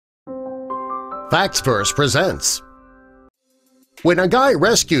FactsVerse presents. When a guy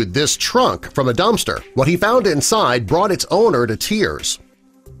rescued this trunk from a dumpster, what he found inside brought its owner to tears.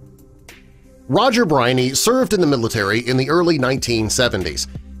 Roger Briney served in the military in the early 1970s.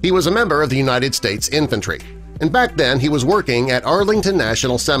 He was a member of the United States Infantry, and back then he was working at Arlington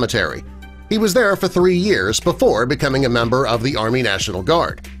National Cemetery. He was there for 3 years before becoming a member of the Army National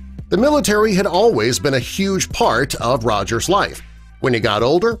Guard. The military had always been a huge part of Roger's life. When he got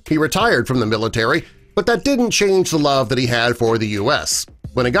older, he retired from the military, but that didn't change the love that he had for the U.S.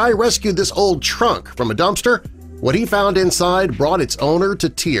 When a guy rescued this old trunk from a dumpster, what he found inside brought its owner to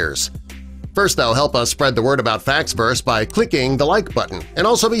tears. First, though, help us spread the word about FactsVerse by clicking the like button, and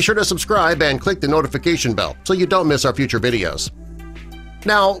also be sure to subscribe and click the notification bell so you don't miss our future videos.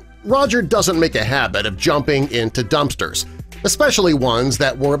 Now, Roger doesn't make a habit of jumping into dumpsters, especially ones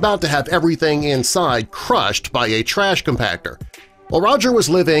that were about to have everything inside crushed by a trash compactor. Well, Roger was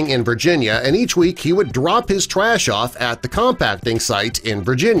living in Virginia, and each week he would drop his trash off at the compacting site in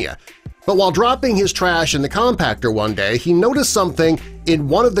Virginia. But while dropping his trash in the compactor one day, he noticed something in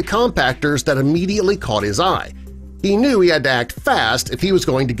one of the compactors that immediately caught his eye. He knew he had to act fast if he was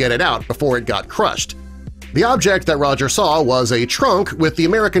going to get it out before it got crushed. The object that Roger saw was a trunk with the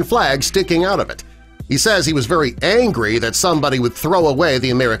American flag sticking out of it. He says he was very angry that somebody would throw away the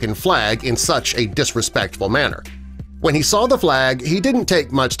American flag in such a disrespectful manner. When he saw the flag, he didn't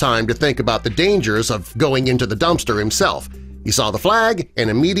take much time to think about the dangers of going into the dumpster himself. He saw the flag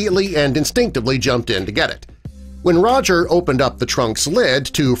and immediately and instinctively jumped in to get it. When Roger opened up the trunk's lid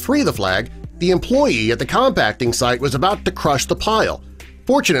to free the flag, the employee at the compacting site was about to crush the pile.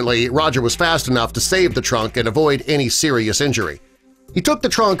 Fortunately, Roger was fast enough to save the trunk and avoid any serious injury. He took the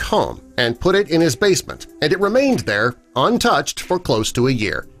trunk home and put it in his basement, and it remained there untouched for close to a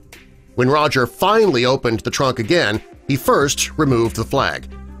year. When Roger finally opened the trunk again, he first removed the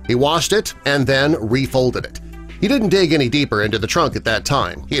flag. He washed it and then refolded it. He didn't dig any deeper into the trunk at that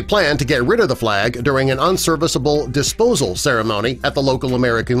time. He had planned to get rid of the flag during an unserviceable disposal ceremony at the local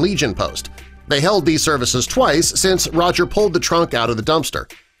American Legion post. They held these services twice since Roger pulled the trunk out of the dumpster.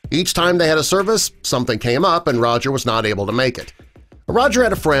 Each time they had a service, something came up and Roger was not able to make it. Roger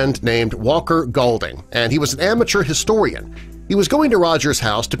had a friend named Walker Gaulding, and he was an amateur historian. He was going to Roger's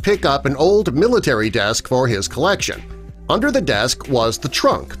house to pick up an old military desk for his collection. Under the desk was the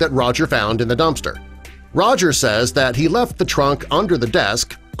trunk that Roger found in the dumpster. Roger says that he left the trunk under the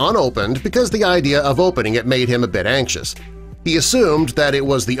desk unopened because the idea of opening it made him a bit anxious. He assumed that it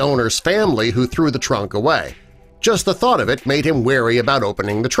was the owner's family who threw the trunk away. Just the thought of it made him wary about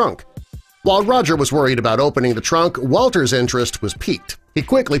opening the trunk. While Roger was worried about opening the trunk, Walter's interest was piqued. He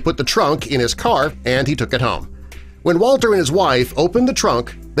quickly put the trunk in his car and he took it home. When Walter and his wife opened the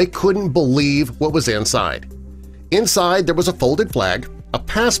trunk, they couldn't believe what was inside. Inside there was a folded flag, a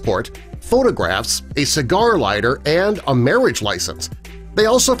passport, photographs, a cigar lighter, and a marriage license. They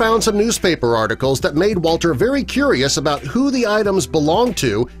also found some newspaper articles that made Walter very curious about who the items belonged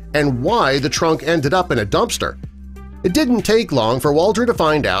to and why the trunk ended up in a dumpster. It didn't take long for Walter to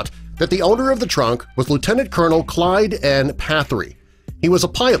find out that the owner of the trunk was Lieutenant Colonel Clyde N. Pathery. He was a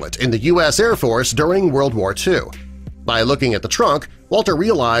pilot in the U.S. Air Force during World War II. By looking at the trunk, Walter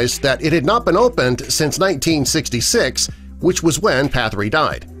realized that it had not been opened since 1966, which was when Pathery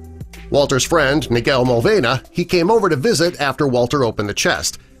died. Walter's friend, Miguel Mulvena, he came over to visit after Walter opened the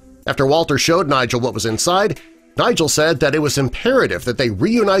chest. After Walter showed Nigel what was inside, Nigel said that it was imperative that they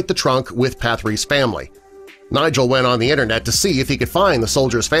reunite the trunk with Pathery's family. Nigel went on the internet to see if he could find the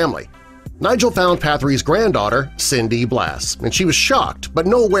soldier's family. Nigel found Pathery's granddaughter, Cindy Blass, and she was shocked, but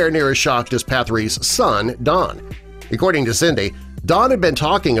nowhere near as shocked as Pathery's son, Don. According to Cindy, Don had been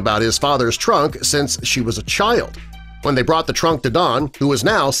talking about his father's trunk since she was a child. When they brought the trunk to Don, who was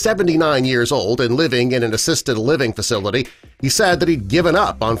now 79 years old and living in an assisted living facility, he said that he'd given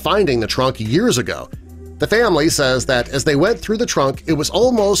up on finding the trunk years ago. The family says that as they went through the trunk, it was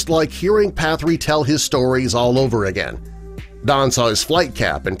almost like hearing Pathery tell his stories all over again. Don saw his flight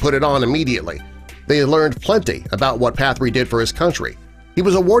cap and put it on immediately. They had learned plenty about what Pathery did for his country. He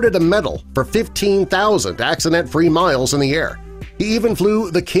was awarded a medal for 15,000 accident-free miles in the air. He even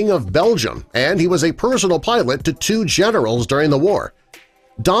flew the King of Belgium, and he was a personal pilot to 2 generals during the war.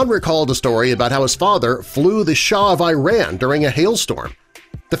 Don recalled a story about how his father flew the Shah of Iran during a hailstorm.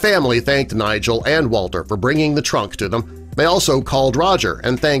 The family thanked Nigel and Walter for bringing the trunk to them. They also called Roger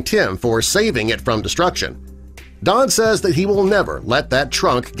and thanked him for saving it from destruction. Don says that he will never let that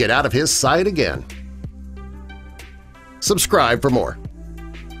trunk get out of his sight again. Subscribe for more.